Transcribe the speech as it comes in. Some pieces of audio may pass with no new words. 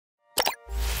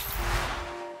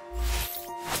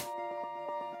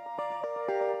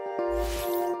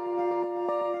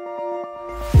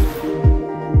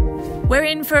We're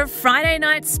in for a Friday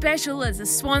night special as the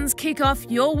Swans kick off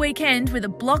your weekend with a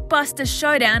blockbuster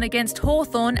showdown against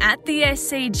Hawthorn at the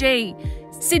SCG.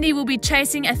 Sydney will be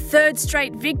chasing a third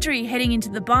straight victory heading into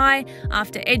the bye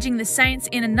after edging the Saints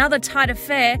in another tight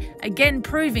affair, again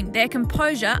proving their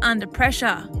composure under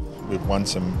pressure. We've won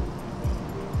some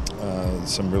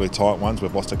really tight ones.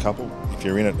 We've lost a couple. If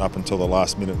you're in it up until the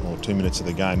last minute or 2 minutes of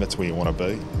the game, that's where you want to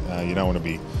be. You don't want to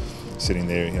be sitting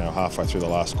there, halfway through the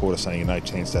last quarter saying you've no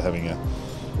chance to having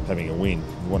a win.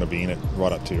 You want to be in it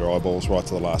right up to your eyeballs, right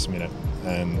to the last minute,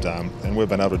 and we've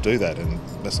been able to do that, and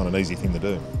that's not an easy thing to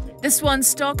do. The Swans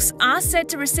stocks are set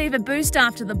to receive a boost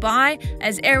after the bye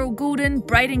as Errol Goulden,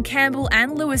 Braden Campbell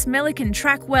and Lewis Melican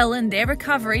track well in their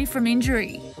recovery from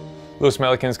injury. Lewis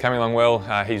Melican's coming along well.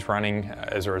 He's running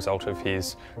as a result of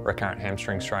his recurrent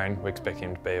hamstring strain. We expect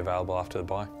him to be available after the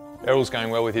bye. Errol's going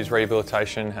well with his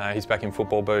rehabilitation. He's back in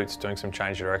football boots, doing some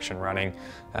change of direction running,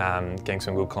 getting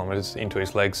some good kilometres into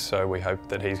his legs, so we hope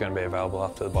that he's going to be available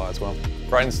after the bye as well.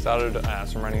 Braden started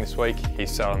some running this week.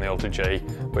 He's started on the Ultra G.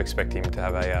 We expect him to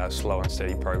have a slow and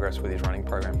steady progress with his running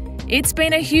program. It's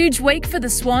been a huge week for the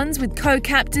Swans, with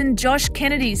co-captain Josh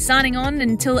Kennedy signing on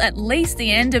until at least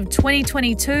the end of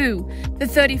 2022. The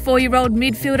 34-year-old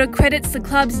midfielder credits the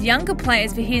club's younger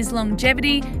players for his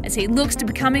longevity as he looks to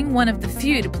becoming one of the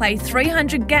few to play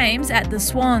 300 games at the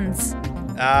Swans.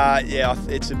 Yeah,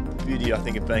 it's a beauty, I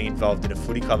think, of being involved in a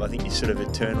footy club. I think you're sort of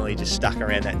eternally just stuck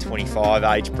around that 25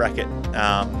 age bracket.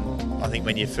 I think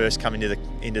when you first come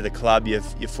into the club, you're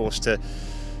forced to,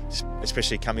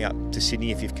 especially coming up to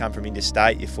Sydney, if you've come from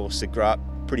interstate, you're forced to grow up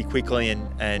pretty quickly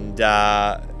and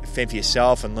fend for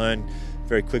yourself and learn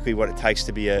very quickly what it takes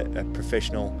to be a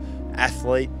professional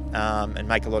athlete and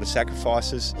make a lot of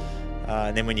sacrifices.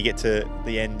 And then when you get to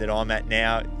the end that I'm at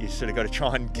now, you sort of got to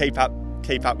try and keep up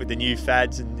with the new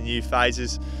fads and the new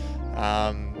phases,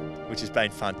 which has been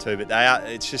fun too. But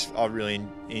I really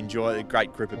enjoy a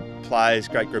great group of players,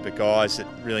 great group of guys that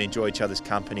really enjoy each other's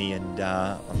company, and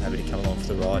I'm happy to come along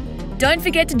for the ride. Don't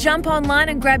forget to jump online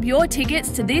and grab your tickets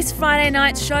to this Friday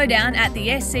night's showdown at the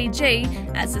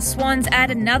SCG as the Swans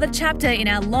add another chapter in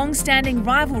our long-standing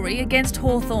rivalry against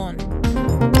Hawthorn.